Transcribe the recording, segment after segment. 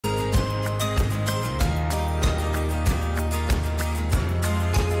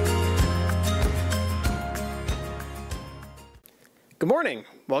Good morning.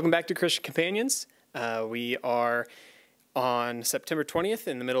 Welcome back to Christian Companions. We are on September 20th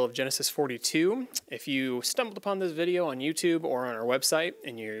in the middle of Genesis 42. If you stumbled upon this video on YouTube or on our website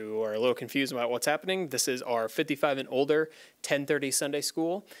and you are a little confused about what's happening, this is our 55 and older 1030 Sunday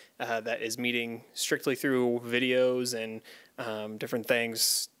school that is meeting strictly through videos and different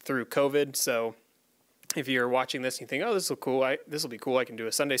things through COVID. So if you're watching this and you think, oh, this will be cool, I can do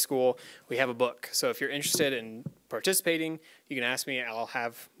a Sunday school, we have a book. So if you're interested in participating, you can ask me. I'll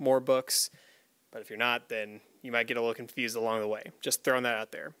have more books. But if you're not, then you might get a little confused along the way. Just throwing that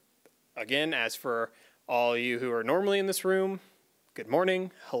out there. Again, as for all you who are normally in this room, good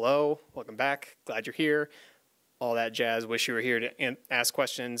morning, hello, welcome back, glad you're here, all that jazz, wish you were here to ask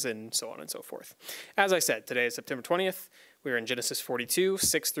questions, and so on and so forth. As I said, today is September 20th. We're in Genesis 42,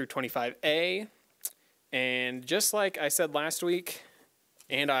 6 through 25a. And just like I said last week,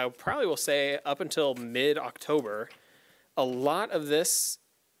 and I probably will say up until mid-October, a lot of this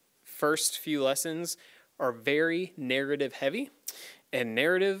first few lessons are very narrative heavy, and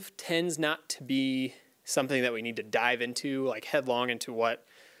narrative tends not to be something that we need to dive into like headlong into what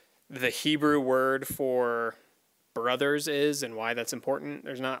the Hebrew word for brothers is and why that's important.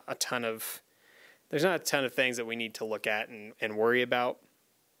 There's not a ton of things that we need to look at and worry about.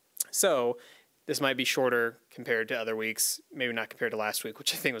 So this might be shorter compared to other weeks, maybe not compared to last week,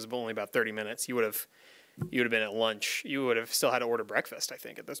 which I think was only about 30 minutes. You would have been at lunch. You would have still had to order breakfast, I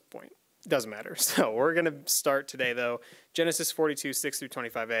think, at this point. It doesn't matter. So we're going to start today, though. Genesis 42, 6 through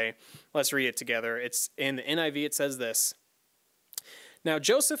 25a. Let's read it together. It's in the NIV. It says this. Now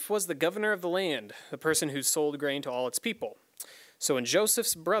Joseph was the governor of the land, the person who sold grain to all its people. So when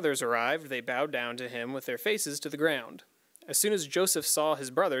Joseph's brothers arrived, they bowed down to him with their faces to the ground. As soon as Joseph saw his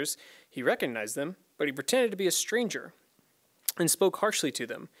brothers, he recognized them, but he pretended to be a stranger and spoke harshly to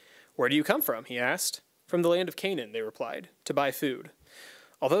them. Where do you come from? He asked. From the land of Canaan, they replied, to buy food.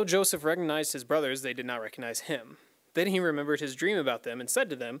 Although Joseph recognized his brothers, they did not recognize him. Then he remembered his dream about them and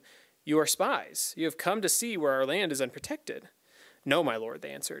said to them, You are spies. You have come to see where our land is unprotected. No, my lord,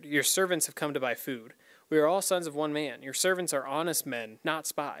 they answered. Your servants have come to buy food. We are all sons of one man. Your servants are honest men, not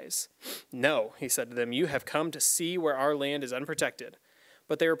spies. No, he said to them, you have come to see where our land is unprotected.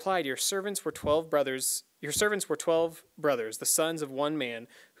 But they replied, Your servants were 12 brothers, the sons of one man,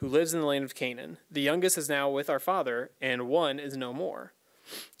 who lives in the land of Canaan. The youngest is now with our father, and one is no more.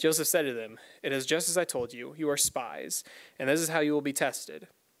 Joseph said to them, It is just as I told you, you are spies, and this is how you will be tested.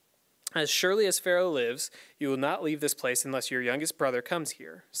 As surely as Pharaoh lives, you will not leave this place unless your youngest brother comes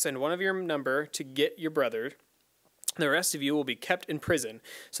here. Send one of your number to get your brother. The rest of you will be kept in prison,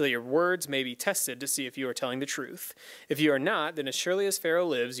 so that your words may be tested to see if you are telling the truth. If you are not, then as surely as Pharaoh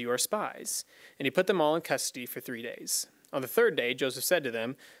lives, you are spies. And he put them all in custody for 3 days. On the third day, Joseph said to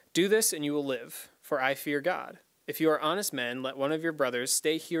them, Do this and you will live, for I fear God. If you are honest men, let one of your brothers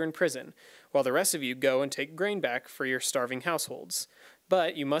stay here in prison, while the rest of you go and take grain back for your starving households.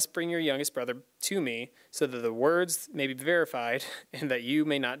 But you must bring your youngest brother to me, so that the words may be verified, and that you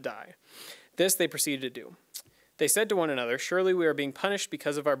may not die. This they proceeded to do. They said to one another, Surely we are being punished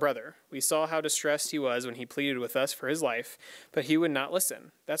because of our brother. We saw how distressed he was when he pleaded with us for his life, but he would not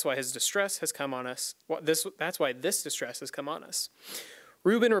listen. That's why his distress has come on us. That's why this distress has come on us.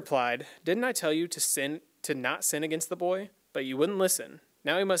 Reuben replied, Didn't I tell you to not sin against the boy? But you wouldn't listen.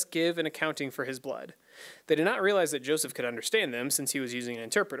 Now he must give an accounting for his blood. They did not realize that Joseph could understand them, since he was using an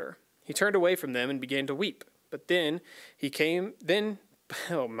interpreter. He turned away from them and began to weep. But then came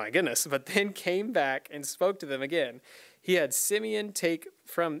back and spoke to them again. He had Simeon taken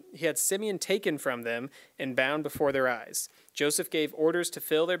from them and bound before their eyes. Joseph gave orders to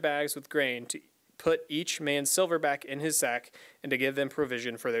fill their bags with grain, to put each man's silver back in his sack, and to give them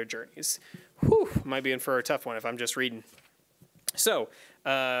provision for their journeys. Whew, might be in for a tough one if I'm just reading. So,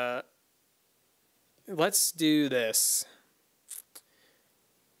 let's do this.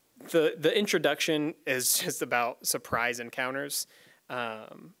 The introduction is just about surprise encounters. I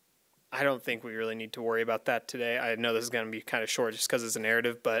don't think we really need to worry about that today. I know this is going to be kind of short just because it's a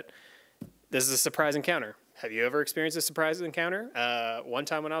narrative, but this is a surprise encounter. Have you ever experienced a surprise encounter? One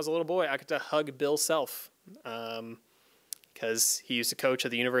time when I was a little boy, I got to hug Bill Self because he used to coach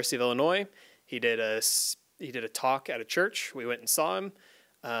at the University of Illinois. He did a talk at a church. We went and saw him,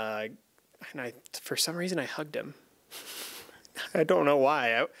 and for some reason I hugged him. I don't know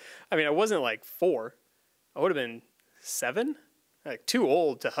why. I mean, I wasn't like 4. I would have been 7. Like too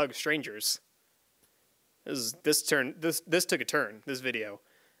old to hug strangers. This took a turn. This video,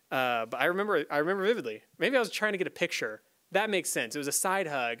 but I remember vividly. Maybe I was trying to get a picture. That makes sense. It was a side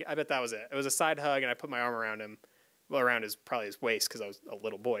hug. I bet that was it. It was a side hug, and I put my arm around him. Well, around probably his waist because I was a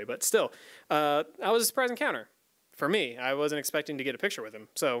little boy, but still, that was a surprise encounter. for me. I wasn't expecting to get a picture with him.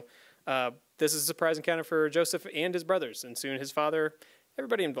 So this is a surprise encounter for Joseph and his brothers, and soon his father,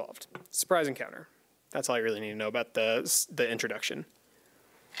 everybody involved. Surprise encounter. That's all I really need to know about the introduction.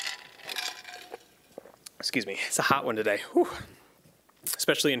 Excuse me. It's a hot one today. Whew.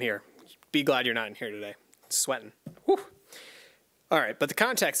 Especially in here. Be glad you're not in here today. It's sweating. Whew. All right, but the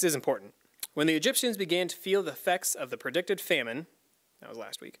context is important. When the Egyptians began to feel the effects of the predicted famine, that was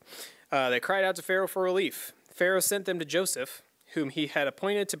last week, they cried out to Pharaoh for relief. Pharaoh sent them to Joseph, whom he had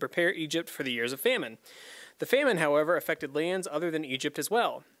appointed to prepare Egypt for the years of famine. The famine, however, affected lands other than Egypt as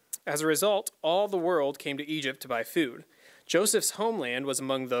well. As a result, all the world came to Egypt to buy food. Joseph's homeland was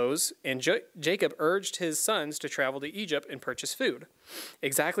among those, and Jacob urged his sons to travel to Egypt and purchase food.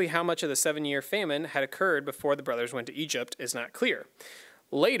 Exactly how much of the 7-year famine had occurred before the brothers went to Egypt is not clear.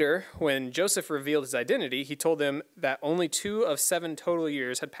 Later, when Joseph revealed his identity, he told them that only 2 of 7 total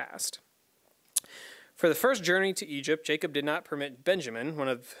years had passed. For the first journey to Egypt, Jacob did not permit Benjamin, one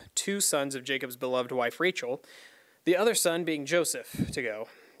of 2 sons of Jacob's beloved wife Rachel, the other son being Joseph, to go.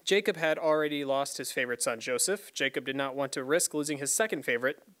 Jacob had already lost his favorite son, Joseph. Jacob did not want to risk losing his second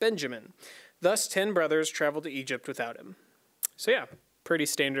favorite, Benjamin. Thus, 10 brothers traveled to Egypt without him. So yeah, pretty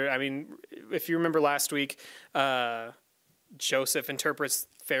standard. I mean, if you remember last week, Joseph interprets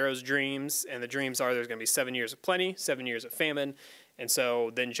Pharaoh's dreams, and the dreams are there's going to be 7 years of plenty, 7 years of famine. And so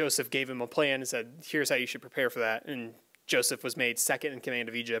then Joseph gave him a plan and said, here's how you should prepare for that. And Joseph was made second in command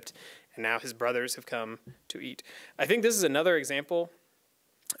of Egypt, and now his brothers have come to eat. I think this is another example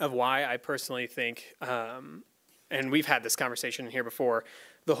of why I personally think, and we've had this conversation here before,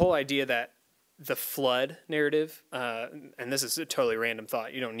 the whole idea that the flood narrative, and this is a totally random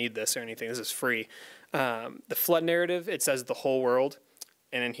thought, you don't need this or anything, this is free. The flood narrative, it says the whole world,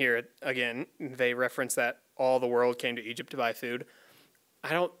 and in here, again, they reference that all the world came to Egypt to buy food.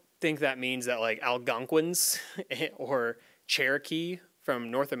 I don't think that means that like Algonquins or Cherokee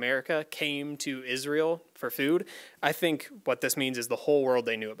from North America came to Israel for food. I think what this means is the whole world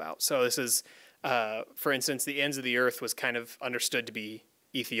they knew about. So this is, for instance, the ends of the earth was kind of understood to be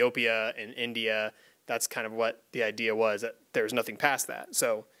Ethiopia and India. That's kind of what the idea was, that there was nothing past that.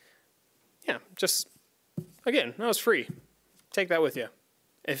 So yeah, just, again, that was free. Take that with you.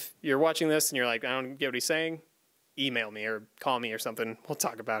 If you're watching this and you're like, I don't get what he's saying, email me or call me or something. We'll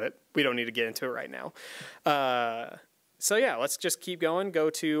talk about it. We don't need to get into it right now. So yeah, let's just keep going.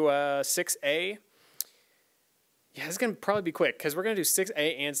 Go to 6A. Yeah, this is going to probably be quick because we're going to do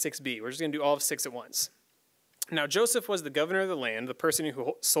 6A and 6B. We're just going to do all of 6 at once. Now, Joseph was the governor of the land, the person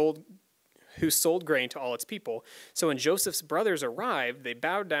who sold grain to all its people. So when Joseph's brothers arrived, they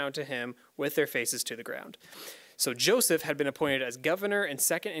bowed down to him with their faces to the ground. So Joseph had been appointed as governor and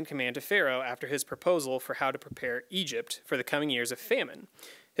second in command to Pharaoh after his proposal for how to prepare Egypt for the coming years of famine.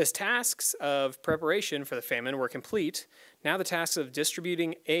 His tasks of preparation for the famine were complete. Now the tasks of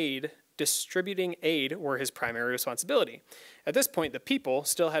distributing aid were his primary responsibility. At this point, the people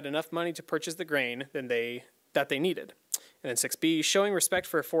still had enough money to purchase the grain that they needed. And then 6B, showing respect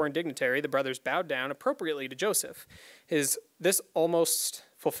for a foreign dignitary, the brothers bowed down appropriately to Joseph. This almost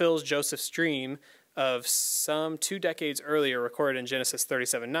fulfills Joseph's dream of some 2 decades earlier recorded in Genesis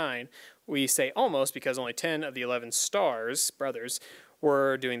 37:9. We say almost because only 10 of the 11 brothers,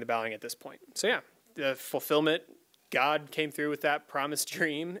 were doing the bowing at this point. So yeah, the fulfillment, God came through with that promised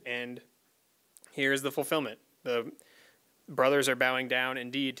dream, and here's the fulfillment. The brothers are bowing down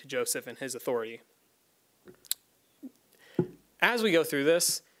indeed to Joseph and his authority. As we go through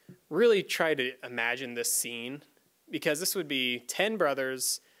this, really try to imagine this scene, because this would be 10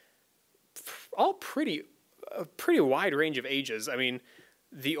 brothers, all a pretty wide range of ages. I mean,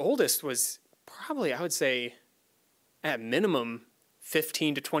 the oldest was probably, I would say, at minimum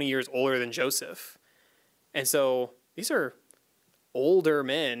 15 to 20 years older than Joseph. And so these are older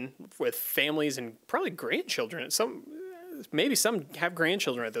men with families and probably grandchildren. Maybe some have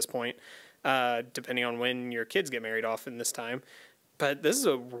grandchildren at this point, depending on when your kids get married off in this time. But this is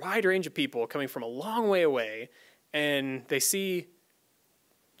a wide range of people coming from a long way away, and they see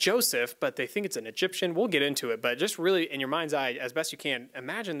Joseph, but they think it's an Egyptian. We'll get into it, but just really in your mind's eye, as best you can,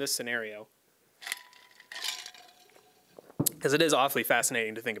 imagine this scenario, because it is awfully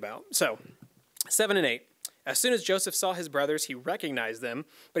fascinating to think about. So 7 and 8. As soon as Joseph saw his brothers, he recognized them,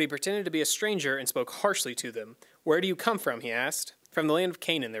 but he pretended to be a stranger and spoke harshly to them. Where do you come from, he asked. From the land of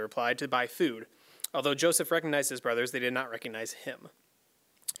Canaan, they replied, to buy food. Although Joseph recognized his brothers, they did not recognize him.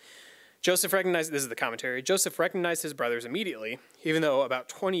 This is the commentary, Joseph recognized his brothers immediately, even though about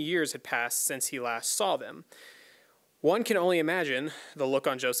 20 years had passed since he last saw them. One can only imagine the look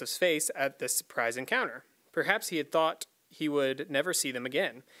on Joseph's face at this surprise encounter. Perhaps he had thought he would never see them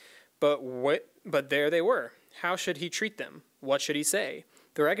again. But there they were. How should he treat them? What should he say?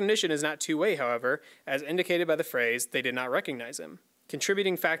 The recognition is not two-way, however, as indicated by the phrase, they did not recognize him.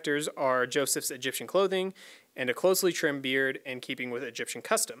 Contributing factors are Joseph's Egyptian clothing and a closely trimmed beard in keeping with Egyptian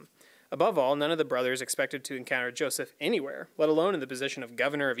custom. Above all, none of the brothers expected to encounter Joseph anywhere, let alone in the position of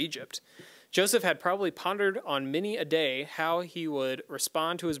governor of Egypt. Joseph had probably pondered on many a day how he would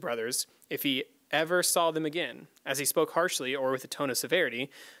respond to his brothers if he ever saw them again. As he spoke harshly or with a tone of severity,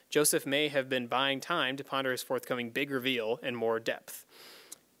 Joseph may have been buying time to ponder his forthcoming big reveal in more depth.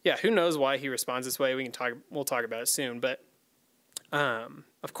 Yeah, who knows why he responds this way? We'll talk about it soon, but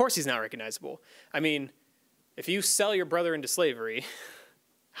of course he's not recognizable. I mean, if you sell your brother into slavery,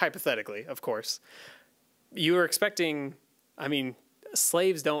 hypothetically, of course, you are expecting, I mean,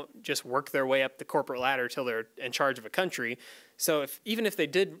 slaves don't just work their way up the corporate ladder till they're in charge of a country. So even if they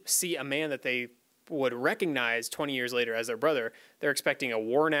did see a man that they would recognize 20 years later as their brother, they're expecting a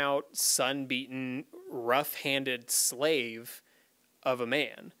worn-out, sun-beaten, rough-handed slave of a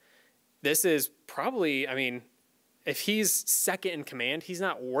man. This is probably, I mean, if he's second in command, he's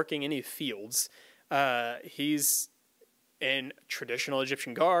not working any fields. He's in traditional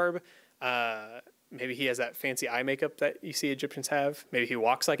Egyptian garb. Maybe he has that fancy eye makeup that you see Egyptians have. Maybe he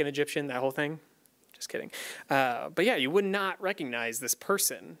walks like an Egyptian, that whole thing. Just kidding. But yeah, you would not recognize this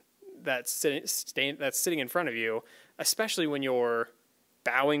person that's sitting in front of you, especially when you're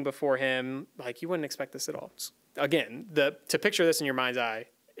bowing before him. Like, you wouldn't expect this at all. Again, to picture this in your mind's eye,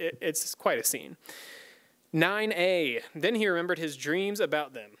 it's quite a scene. 9a, then he remembered his dreams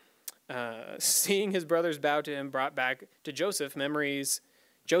about them. Seeing his brothers bow to him brought back to Joseph's memory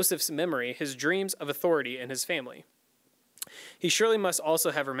his dreams of authority in his family. He surely must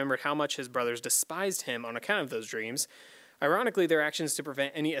also have remembered how much his brothers despised him on account of those dreams. Ironically, their actions to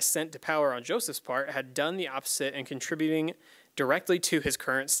prevent any ascent to power on Joseph's part had done the opposite and contributing directly to his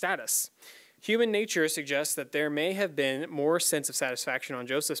current status. Human nature suggests that there may have been more sense of satisfaction on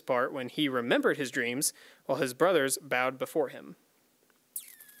Joseph's part when he remembered his dreams while his brothers bowed before him.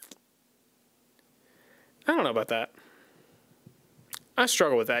 I don't know about that. I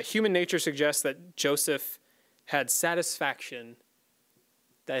struggle with that. Human nature suggests that Joseph had satisfaction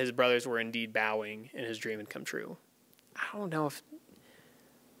that his brothers were indeed bowing and his dream had come true. I don't know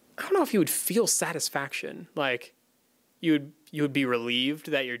if you would feel satisfaction. Like, you would be relieved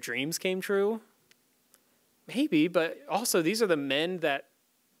that your dreams came true. Maybe, but also these are the men that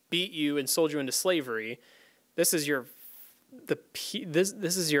beat you and sold you into slavery. This is your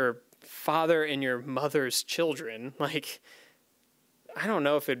father and your mother's children. Like, I don't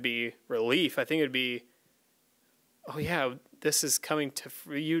know if it'd be relief. I think it'd be, oh yeah, this is coming to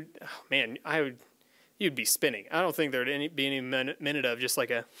you. Oh man, you'd be spinning. I don't think there'd be any minute of just like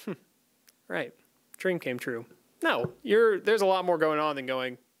a, right, dream came true. No, there's a lot more going on than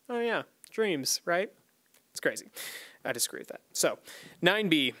going, oh yeah, dreams, right? It's crazy. I disagree with that. So,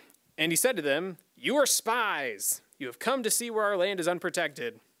 9b, and he said to them, you are spies. You have come to see where our land is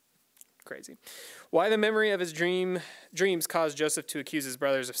unprotected. Crazy. Why the memory of his dreams caused Joseph to accuse his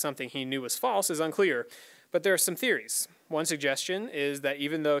brothers of something he knew was false is unclear, but there are some theories. One suggestion is that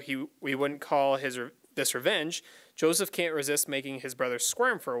even though we wouldn't call this revenge, Joseph can't resist making his brothers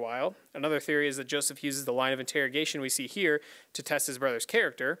squirm for a while. Another theory is that Joseph uses the line of interrogation we see here to test his brothers'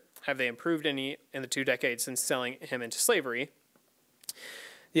 character. Have they improved any in the 2 decades since selling him into slavery?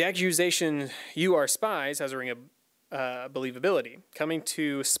 The accusation, you are spies, has a ring of believability. Coming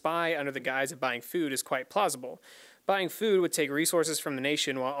to spy under the guise of buying food is quite plausible. Buying food would take resources from the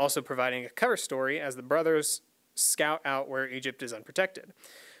nation while also providing a cover story as the brothers scout out where Egypt is unprotected.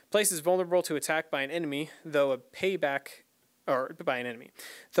 Places vulnerable to attack by an enemy, though a payback or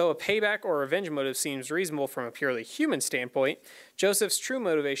revenge motive seems reasonable from a purely human standpoint, Joseph's true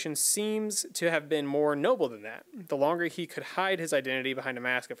motivation seems to have been more noble than that. The longer he could hide his identity behind a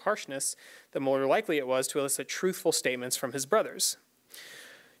mask of harshness, the more likely it was to elicit truthful statements from his brothers.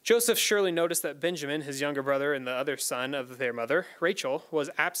 Joseph surely noticed that Benjamin, his younger brother and the other son of their mother, Rachel, was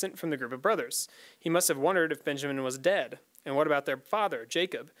absent from the group of brothers. He must have wondered if Benjamin was dead. And what about their father,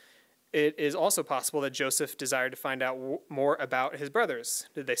 Jacob? It is also possible that Joseph desired to find out more about his brothers.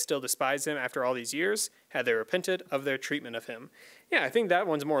 Did they still despise him after all these years? Had they repented of their treatment of him? Yeah, I think that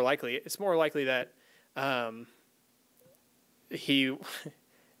one's more likely. It's more likely that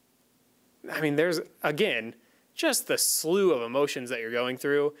there's, again, just the slew of emotions that you're going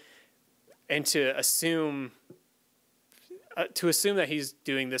through, and to assume that he's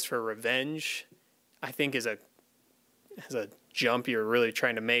doing this for revenge, I think is a jump you're really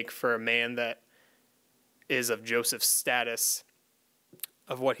trying to make for a man that is of Joseph's status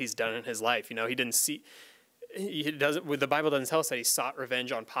of what he's done in his life. You know, he didn't see, The Bible doesn't tell us that he sought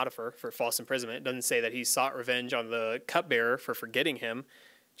revenge on Potiphar for false imprisonment. It doesn't say that he sought revenge on the cupbearer for forgetting him.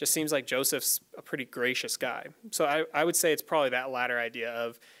 Just seems like Joseph's a pretty gracious guy. So I would say it's probably that latter idea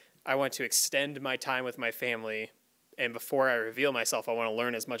of, I want to extend my time with my family, and before I reveal myself, I want to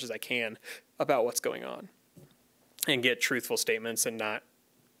learn as much as I can about what's going on and get truthful statements and not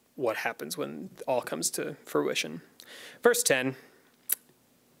what happens when all comes to fruition. Verse 10,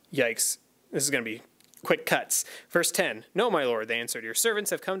 yikes, this is going to be quick cuts. Verse 10, "No, my lord," they answered, "your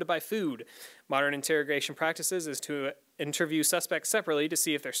servants have come to buy food." Modern interrogation practices is to interview suspects separately to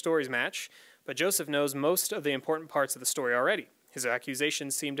see if their stories match, but Joseph knows most of the important parts of the story already. His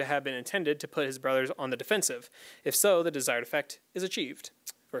accusations seem to have been intended to put his brothers on the defensive. If so, the desired effect is achieved.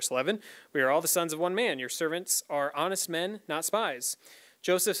 Verse 11, "We are all the sons of one man. Your servants are honest men, not spies."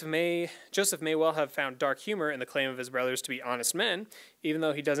 Joseph may well have found dark humor in the claim of his brothers to be honest men, even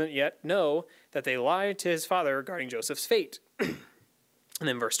though he doesn't yet know that they lied to his father regarding Joseph's fate. And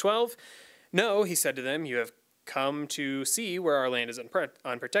then verse 12, "No," he said to them, "you have come to see where our land is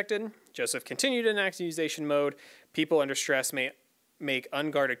unprotected." Joseph continued in accusation mode. People under stress may make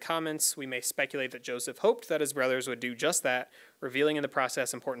unguarded comments. We may speculate that Joseph hoped that his brothers would do just that, revealing in the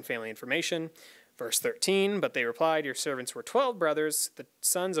process important family information. Verse 13, "But they replied, 'Your servants were 12 brothers, the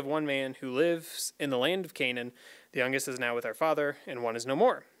sons of one man who lives in the land of Canaan. The youngest is now with our father, and one is no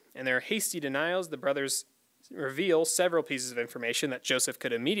more.' In their hasty denials, the brothers reveal several pieces of information that Joseph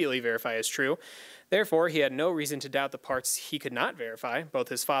could immediately verify as true. Therefore, he had no reason to doubt the parts he could not verify. Both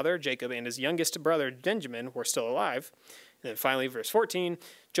his father, Jacob, and his youngest brother, Benjamin, were still alive. And then finally, verse 14,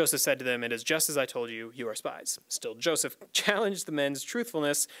 Joseph said to them, 'It is just as I told you, you are spies.' Still, Joseph challenged the men's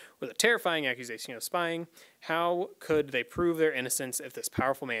truthfulness with a terrifying accusation of spying. How could they prove their innocence if this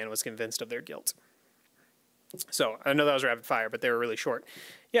powerful man was convinced of their guilt?" So, I know that was rapid fire, but they were really short.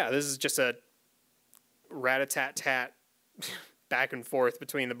 Yeah, this is just a rat-a-tat-tat back and forth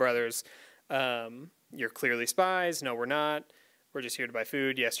between the brothers. You're clearly spies. No, we're not. We're just here to buy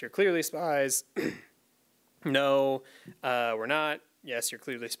food. Yes, you're clearly spies. No, we're not. Yes, you're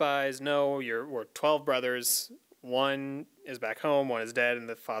clearly spies. No, we're 12 brothers. One is back home, one is dead, and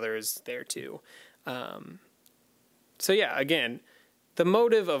the father is there too. So yeah, again, the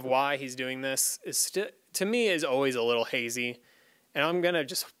motive of why he's doing this is to me is always a little hazy. And I'm going to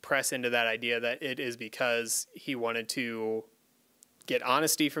just press into that idea that it is because he wanted to get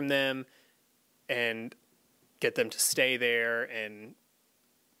honesty from them and get them to stay there. And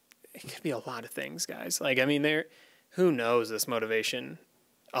it could be a lot of things, guys. Like, I mean, who knows this motivation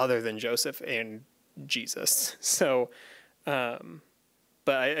other than Joseph and Jesus? So,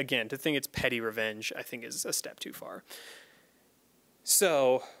 but again, to think it's petty revenge, I think is a step too far.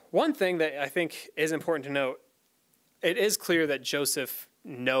 So one thing that I think is important to note, it is clear that Joseph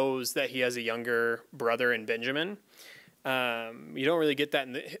knows that he has a younger brother in Benjamin. You don't really get that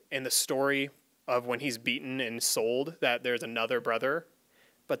in the story of when he's beaten and sold, that there's another brother.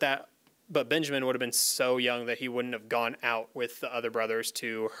 But Benjamin would have been so young that he wouldn't have gone out with the other brothers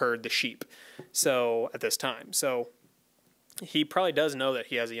to herd the sheep. So at this time, so he probably does know that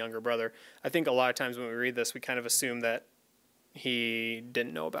he has a younger brother. I think a lot of times when we read this, we kind of assume that he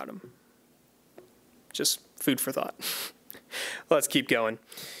didn't know about him. Just food for thought. Let's keep going.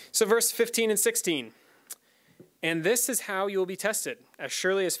 So verse 15 and 16. "And this is how you will be tested. As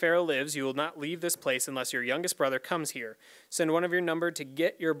surely as Pharaoh lives, you will not leave this place unless your youngest brother comes here. Send one of your number to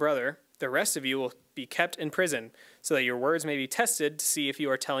get your brother. The rest of you will be kept in prison, so that your words may be tested to see if you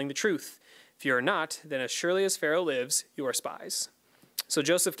are telling the truth. If you are not, then as surely as Pharaoh lives, you are spies." So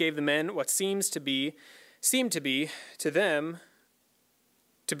Joseph gave the men what seemed to be to them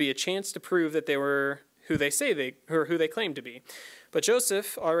to be a chance to prove that they were who they claimed to be. But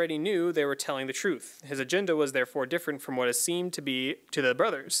Joseph already knew they were telling the truth. His agenda was therefore different from what it seemed to be to the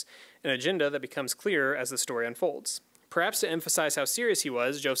brothers, an agenda that becomes clearer as the story unfolds. Perhaps to emphasize how serious he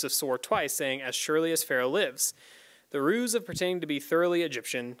was, Joseph swore twice, saying, "As surely as Pharaoh lives." The ruse of pretending to be thoroughly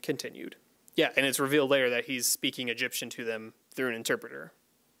Egyptian continued. Yeah, and it's revealed later that he's speaking Egyptian to them through an interpreter,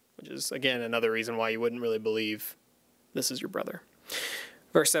 which is, again, another reason why you wouldn't really believe this is your brother.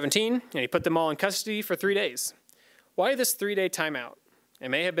 Verse 17, "And he put them all in custody for 3 days." Why this 3-day timeout? It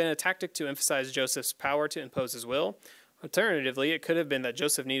may have been a tactic to emphasize Joseph's power to impose his will. Alternatively, it could have been that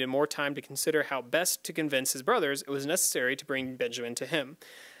Joseph needed more time to consider how best to convince his brothers it was necessary to bring Benjamin to him.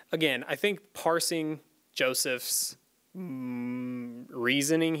 Again, I think parsing Joseph's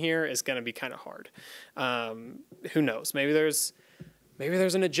reasoning here is going to be kind of hard. Who knows? Maybe there's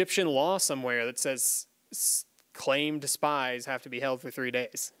an Egyptian law somewhere that says claimed spies have to be held for 3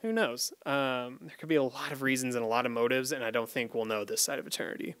 days? Who knows? There could be a lot of reasons and a lot of motives, and I don't think we'll know this side of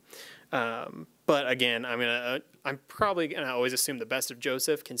eternity. But again, I'm probably gonna always assume the best of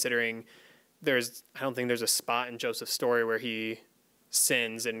Joseph, considering I don't think there's a spot in Joseph's story where he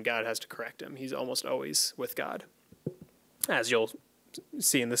sins and God has to correct him. He's almost always with God, as you'll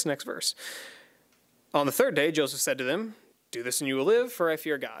see in this next verse. On the 3rd day, Joseph said to them, "Do this and you will live, for I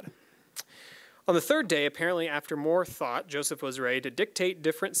fear God." On the 3rd day, apparently after more thought, Joseph was ready to dictate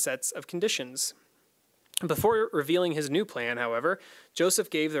different sets of conditions. Before revealing his new plan, however, Joseph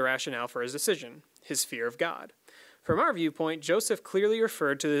gave the rationale for his decision, his fear of God. From our viewpoint, Joseph clearly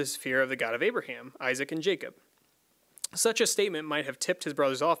referred to his fear of the God of Abraham, Isaac, and Jacob. Such a statement might have tipped his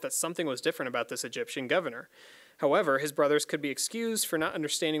brothers off that something was different about this Egyptian governor. However, his brothers could be excused for not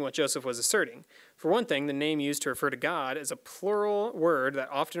understanding what Joseph was asserting. For one thing, the name used to refer to God is a plural word that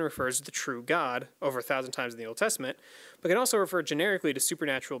often refers to the true God, over 1,000 times in the Old Testament, but can also refer generically to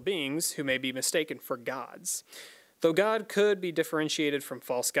supernatural beings who may be mistaken for gods. Though God could be differentiated from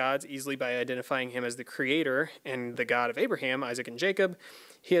false gods easily by identifying him as the creator and the God of Abraham, Isaac, and Jacob,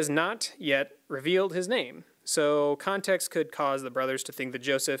 he has not yet revealed his name. So context could cause the brothers to think that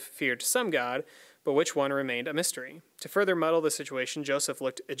Joseph feared some god, but which one remained a mystery. To further muddle the situation, Joseph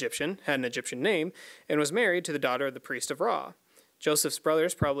looked Egyptian, had an Egyptian name, and was married to the daughter of the priest of Ra. Joseph's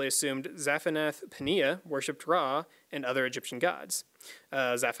brothers probably assumed Zaphenath-Paneah worshipped Ra and other Egyptian gods.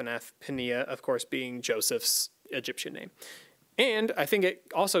 Zaphenath-Paneah, of course, being Joseph's Egyptian name. And I think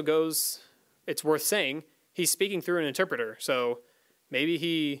it's worth saying, he's speaking through an interpreter, so maybe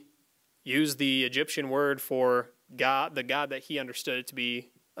he used the Egyptian word for God, the God that he understood it to be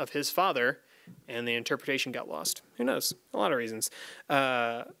of his father, and the interpretation got lost. Who knows? A lot of reasons.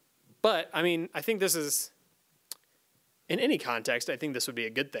 But, I think this is, in any context, I think this would be a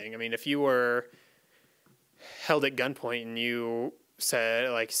good thing. If you were held at gunpoint and you said,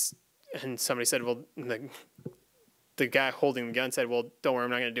 and somebody said, well, the guy holding the gun said, well, don't worry, I'm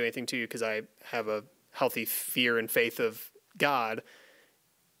not going to do anything to you because I have a healthy fear and faith of God.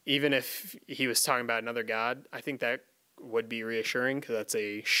 Even if he was talking about another God, I think that would be reassuring because that's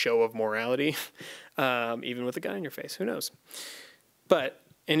a show of morality, even with a gun in your face. Who knows? But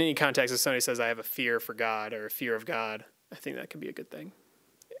in any context, if somebody says, I have a fear for God or a fear of God, I think that can be a good thing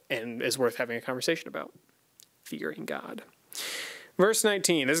and is worth having a conversation about. Fearing God. Verse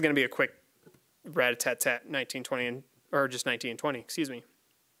 19. This is going to be a quick rat-a-tat-tat, 19, 20, or just 19 and 20, excuse me.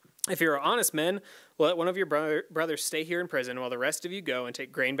 If you're honest men, let one of your brothers stay here in prison while the rest of you go and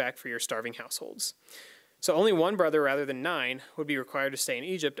take grain back for your starving households. So only one brother rather than 9 would be required to stay in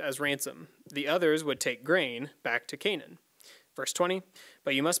Egypt as ransom. The others would take grain back to Canaan. Verse 20,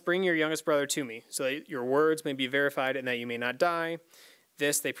 but you must bring your youngest brother to me, so that your words may be verified and that you may not die.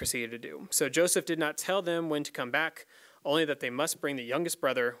 This they proceeded to do. So Joseph did not tell them when to come back, only that they must bring the youngest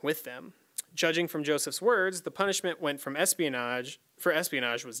brother with them. Judging from Joseph's words, the punishment went from espionage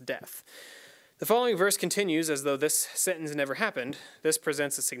was death. The following verse continues as though this sentence never happened. This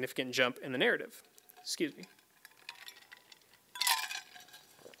presents a significant jump in the narrative. Excuse me.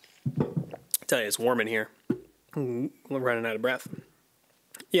 I tell you, it's warm in here. I'm running out of breath.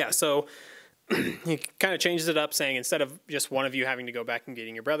 Yeah, so he kind of changes it up, saying instead of just one of you having to go back and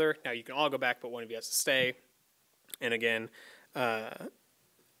getting your brother, now you can all go back, but one of you has to stay. And again, the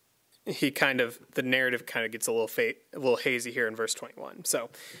narrative kind of gets a little hazy here in verse 21. So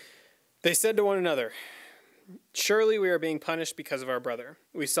they said to one another, surely we are being punished because of our brother.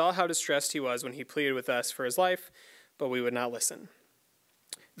 We saw how distressed he was when he pleaded with us for his life, but we would not listen.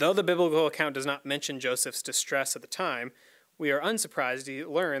 Though the biblical account does not mention Joseph's distress at the time, we are unsurprised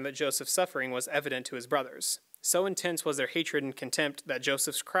to learn that Joseph's suffering was evident to his brothers. So intense was their hatred and contempt that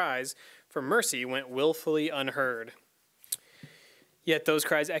Joseph's cries for mercy went willfully unheard. Yet those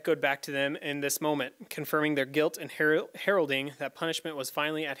cries echoed back to them in this moment, confirming their guilt and heralding that punishment was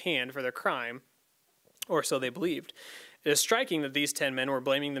finally at hand for their crime, or so they believed. It is striking that these 10 men were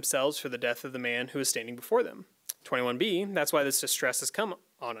blaming themselves for the death of the man who was standing before them. 21b, that's why this distress has come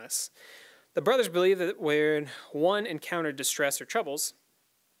on us. The brothers believed that when one encountered distress or troubles,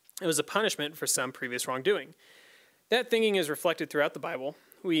 it was a punishment for some previous wrongdoing. That thinking is reflected throughout the Bible.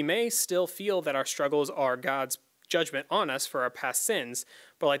 We may still feel that our struggles are God's judgment on us for our past sins,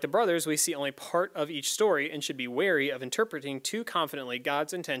 but like the brothers, we see only part of each story and should be wary of interpreting too confidently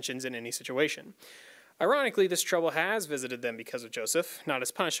God's intentions in any situation. Ironically, this trouble has visited them because of Joseph, not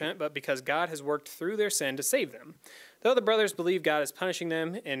as punishment, but because God has worked through their sin to save them. Though the brothers believe God is punishing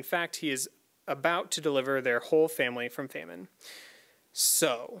them, in fact, he is about to deliver their whole family from famine.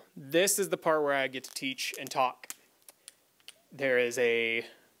 So, this is the part where I get to teach and talk. There is a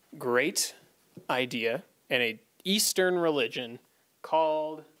great idea and a Eastern religion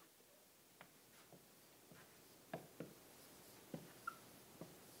called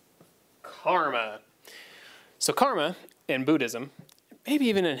karma. So karma in Buddhism, maybe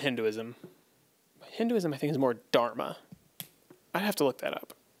even in Hinduism, I think is more dharma. I'd have to look that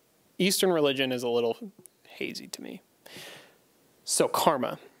up. Eastern religion is a little hazy to me. So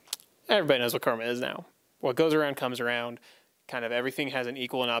karma. Everybody knows what karma is now. What goes around comes around. Kind of everything has an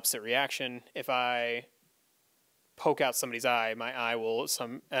equal and opposite reaction. If I poke out somebody's eye, my eye will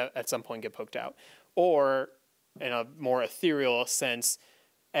at some point get poked out. Or in a more ethereal sense,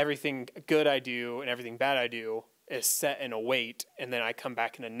 everything good I do and everything bad I do is set in a weight, and then I come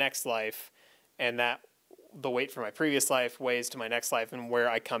back in the next life, and that the weight from my previous life weighs to my next life and where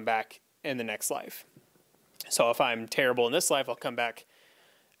I come back in the next life. So if I'm terrible in this life, I'll come back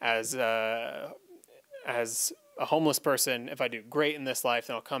as a homeless person. If I do great in this life,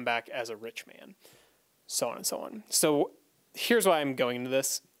 then I'll come back as a rich man, so on and so on. So here's why I'm going into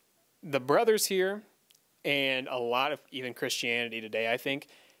this. The brothers here, and a lot of even Christianity today, I think,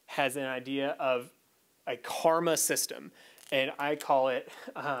 has an idea of a karma system, and I call it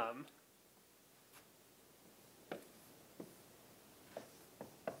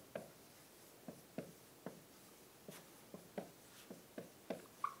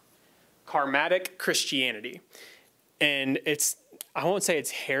karmatic Christianity. And I won't say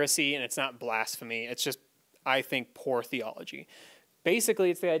it's heresy and it's not blasphemy. It's just, I think, poor theology. Basically,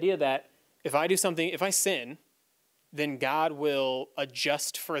 it's the idea that if I sin, then God will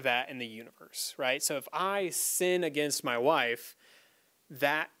adjust for that in the universe, right? So if I sin against my wife,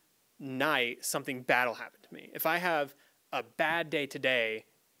 that night something bad will happen to me. If I have a bad day today,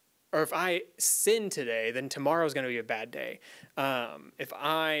 or if I sin today, then tomorrow's going to be a bad day. If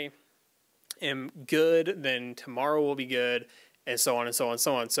I am good, then tomorrow will be good, and so on and so on and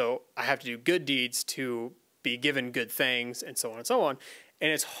so on. So I have to do good deeds to be given good things, and so on and so on.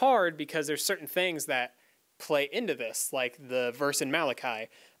 And it's hard because there's certain things that play into this, like the verse in Malachi,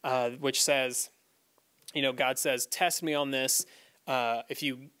 which says, God says, test me on this. If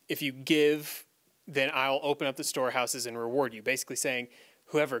you give, then I'll open up the storehouses and reward you. Basically saying,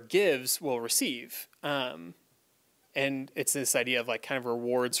 whoever gives will receive. And it's this idea of like kind of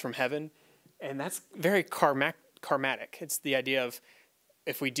rewards from heaven. And that's very karmatic. It's the idea of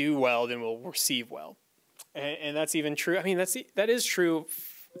if we do well, then we'll receive well. And that's even true. I mean, that is true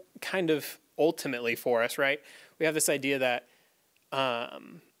kind of ultimately for us, right? We have this idea that,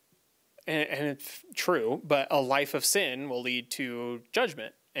 and it's true, but a life of sin will lead to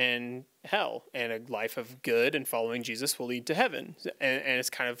judgment and hell, and a life of good and following Jesus will lead to heaven. And it's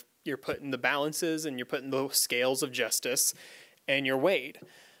kind of, you're putting the balances and you're putting the scales of justice and you're weighed.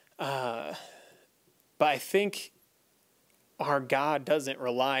 But I think our God doesn't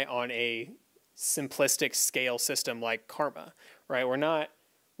rely on a simplistic scale system like karma, right?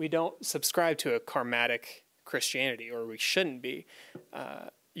 We don't subscribe to a karmatic Christianity, or we shouldn't be.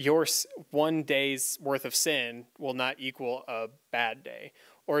 Your one day's worth of sin will not equal a bad day.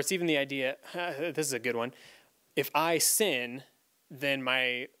 Or it's even the idea, this is a good one, if I sin, then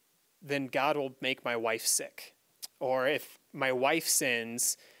God will make my wife sick. Or if my wife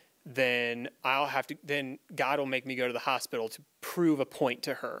sins, then God will make me go to the hospital to prove a point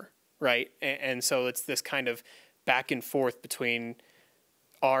to her, right? And so it's this kind of back and forth between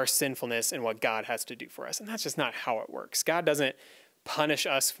our sinfulness and what God has to do for us. And that's just not how it works. God doesn't punish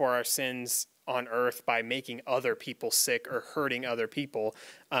us for our sins on earth by making other people sick or hurting other people.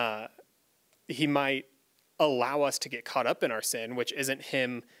 He might allow us to get caught up in our sin, which isn't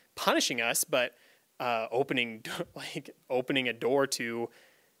him punishing us, but opening a door to.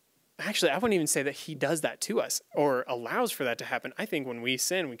 Actually, I wouldn't even say that he does that to us or allows for that to happen. I think when we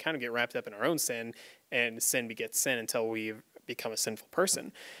sin, we kind of get wrapped up in our own sin, and sin begets sin until we become a sinful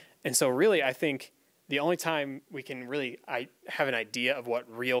person. And so really, I think the only time we can really have an idea of what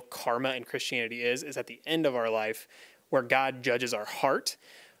real karma in Christianity is at the end of our life, where God judges our heart.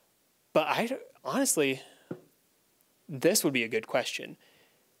 But honestly, this would be a good question.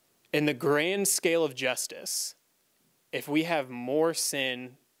 In the grand scale of justice, if we have more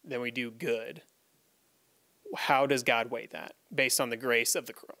sin than we do good, how does God weigh that based on the grace of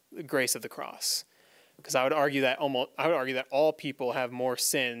the cross? Because I would argue that all people have more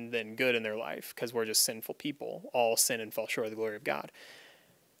sin than good in their life, because we're just sinful people. All sin and fall short of the glory of God.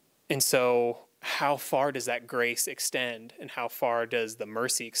 And so how far does that grace extend, and how far does the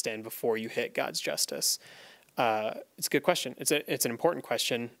mercy extend before you hit God's justice? It's a good question. It's an important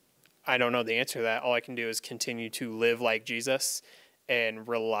question. I don't know the answer to that. All I can do is continue to live like Jesus and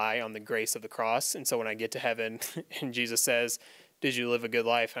rely on the grace of the cross. And so when I get to heaven and Jesus says, did you live a good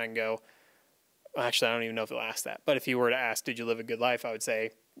life? And I can go, Actually, I don't even know if it'll ask that. But if you were to ask, did you live a good life? I would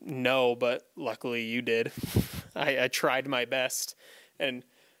say no, but luckily you did. I tried my best and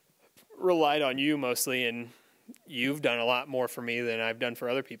relied on you mostly, and you've done a lot more for me than I've done for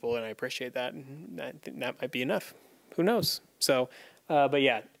other people, and I appreciate that. And I think that might be enough. Who knows? So, but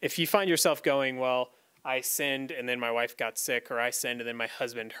yeah, if you find yourself going, well, I sinned and then my wife got sick, or I sinned and then my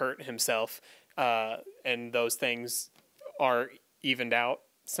husband hurt himself, and those things are evened out,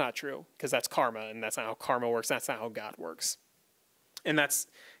 it's not true, because that's karma, and that's not how karma works. That's not how God works. And that's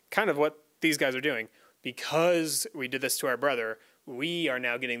kind of what these guys are doing. Because we did this to our brother, we are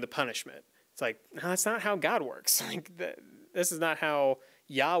now getting the punishment. It's like, no, that's not how God works. Like, this is not how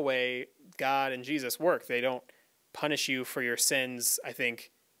Yahweh, God, and Jesus work. They don't punish you for your sins, I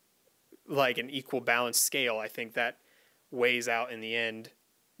think, like an equal balanced scale. I think that weighs out in the end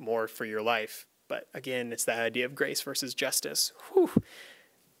more for your life. But again, it's that idea of grace versus justice. Whew.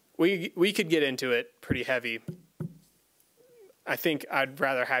 We could get into it pretty heavy. I think I'd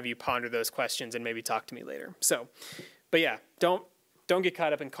rather have you ponder those questions and maybe talk to me later. So, but yeah, don't get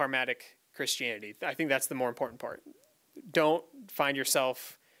caught up in karmatic Christianity. I think that's the more important part. Don't find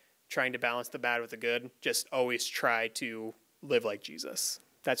yourself trying to balance the bad with the good. Just always try to live like Jesus.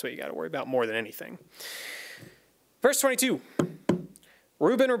 That's what you got to worry about more than anything. Verse 22.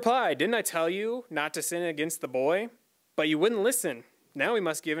 Reuben replied, "Didn't I tell you not to sin against the boy? But you wouldn't listen. Now we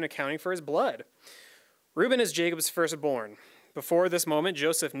must give an accounting for his blood." Reuben is Jacob's firstborn. Before this moment,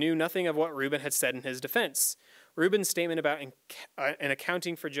 Joseph knew nothing of what Reuben had said in his defense. Reuben's statement about an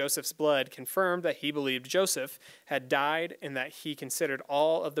accounting for Joseph's blood confirmed that he believed Joseph had died and that he considered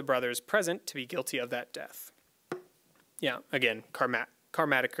all of the brothers present to be guilty of that death. Yeah, again,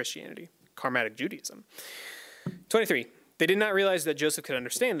 karmatic Christianity, karmatic Judaism. 23. They did not realize that Joseph could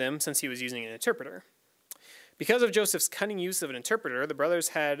understand them since he was using an interpreter. Because of Joseph's cunning use of an interpreter, the brothers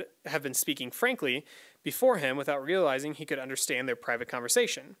have been speaking frankly before him without realizing he could understand their private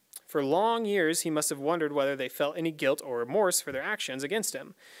conversation. For long years, he must have wondered whether they felt any guilt or remorse for their actions against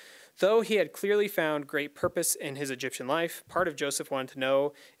him. Though he had clearly found great purpose in his Egyptian life, part of Joseph wanted to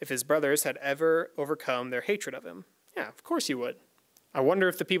know if his brothers had ever overcome their hatred of him. Yeah, of course he would. I wonder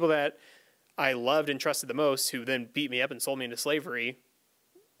if the people that I loved and trusted the most, who then beat me up and sold me into slavery,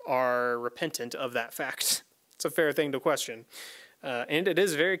 are repentant of that fact. It's a fair thing to question. And it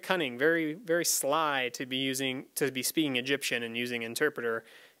is very cunning, very, very sly to be speaking Egyptian and using interpreter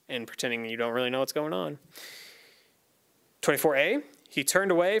and pretending you don't really know what's going on. 24a, he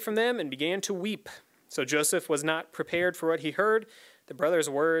turned away from them and began to weep. So Joseph was not prepared for what he heard. The brothers'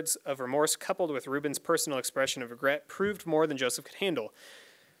 words of remorse coupled with Reuben's personal expression of regret proved more than Joseph could handle.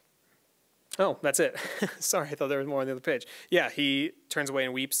 Oh, that's it. Sorry, I thought there was more on the other page. Yeah, he turns away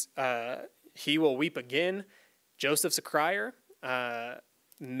and weeps. He will weep again. Joseph's a crier.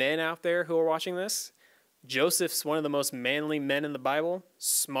 Men out there who are watching this, Joseph's one of the most manly men in the Bible.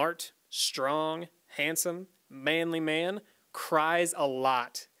 Smart, strong, handsome, manly man. Cries a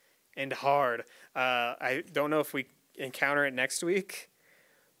lot and hard. I don't know if we encounter it next week,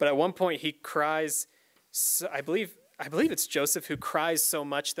 but at one point he cries. I believe it's Joseph who cries so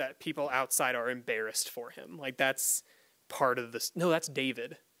much that people outside are embarrassed for him. Like, that's part of this. No, that's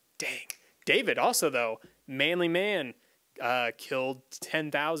David. Dang. David also, though, manly man, killed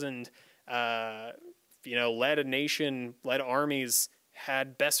 10,000, led a nation, led armies,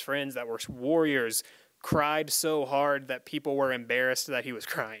 had best friends that were warriors, cried so hard that people were embarrassed that he was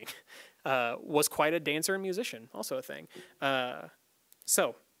crying. Was quite a dancer and musician, also a thing.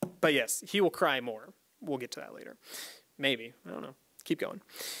 But yes, he will cry more. We'll get to that later. Maybe. I don't know. Keep going.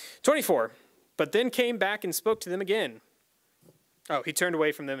 24. But then came back and spoke to them again. Oh, he turned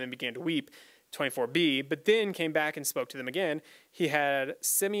away from them and began to weep. 24b. But then came back and spoke to them again. He had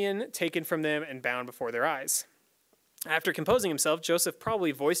Simeon taken from them and bound before their eyes. After composing himself, Joseph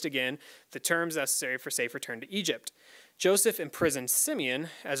probably voiced again the terms necessary for safe return to Egypt. Joseph imprisoned Simeon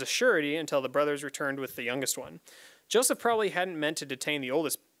as a surety until the brothers returned with the youngest one. Joseph probably had meant to detain the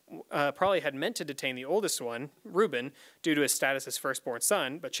oldest one, Reuben, due to his status as firstborn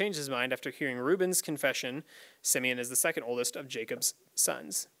son, but changed his mind after hearing Reuben's confession. Simeon is the second oldest of Jacob's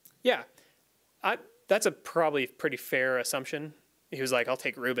sons. Yeah, that's a probably pretty fair assumption. He was like, I'll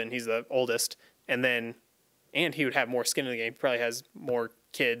take Reuben, he's the oldest, and he would have more skin in the game. He probably has more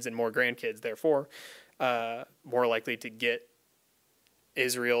kids and more grandkids, therefore, more likely to get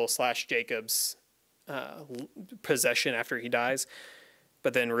Israel/Jacob's possession after he dies.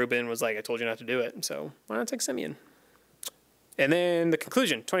 But then Reuben was like, I told you not to do it, so why not take Simeon? And then the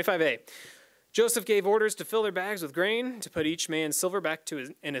conclusion, 25a. Joseph gave orders to fill their bags with grain, to put each man's silver back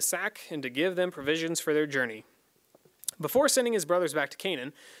in his sack, and to give them provisions for their journey. Before sending his brothers back to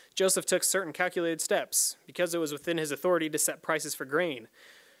Canaan, Joseph took certain calculated steps, because it was within his authority to set prices for grain.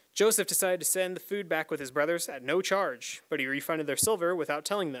 Joseph decided to send the food back with his brothers at no charge, but he refunded their silver without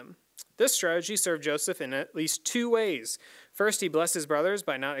telling them. This strategy served Joseph in at least two ways. First, he blessed his brothers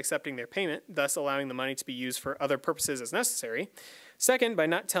by not accepting their payment, thus allowing the money to be used for other purposes as necessary. Second, by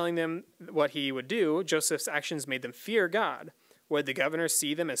not telling them what he would do, Joseph's actions made them fear God. Would the governor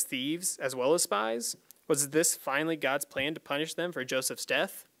see them as thieves as well as spies? Was this finally God's plan to punish them for Joseph's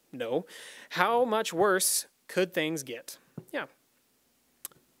death? No. How much worse could things get? Yeah.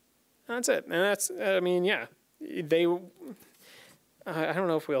 That's it. And that's, I mean, yeah. I don't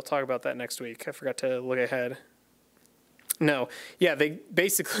know if we'll talk about that next week. I forgot to look ahead. No. Yeah, they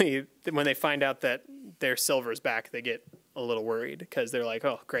basically, when they find out that their silver is back, they get a little worried because they're like,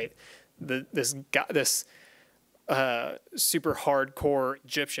 oh, great. This super hardcore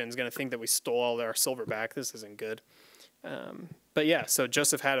Egyptian is going to think that we stole all our silver back. This isn't good. But yeah, so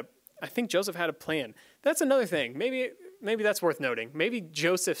I think Joseph had a plan. That's another thing. Maybe that's worth noting. Maybe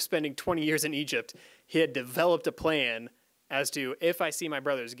Joseph spending 20 years in Egypt, he had developed a plan as to, if I see my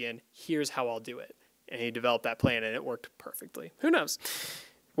brothers again, here's how I'll do it. And he developed that plan, and it worked perfectly. Who knows?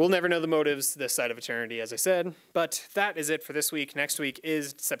 We'll never know the motives this side of eternity, as I said. But that is it for this week. Next week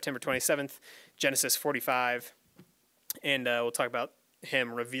is September 27th, Genesis 45. And we'll talk about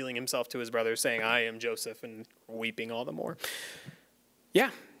him revealing himself to his brothers, saying, I am Joseph, and weeping all the more.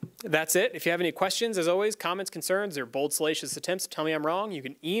 Yeah, that's it. If you have any questions, as always, comments, concerns, or bold, salacious attempts to tell me I'm wrong, you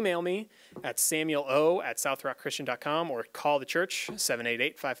can email me at samuelo@southrockchristian.com or call the church,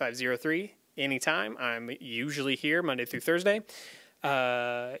 788-5503, anytime. I'm usually here Monday through Thursday.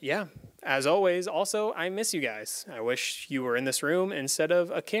 Yeah, as always, also, I miss you guys. I wish you were in this room instead of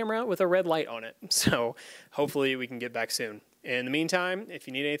a camera with a red light on it. So hopefully we can get back soon. In the meantime, if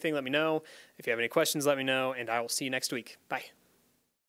you need anything, let me know. If you have any questions, let me know, and I will see you next week. Bye.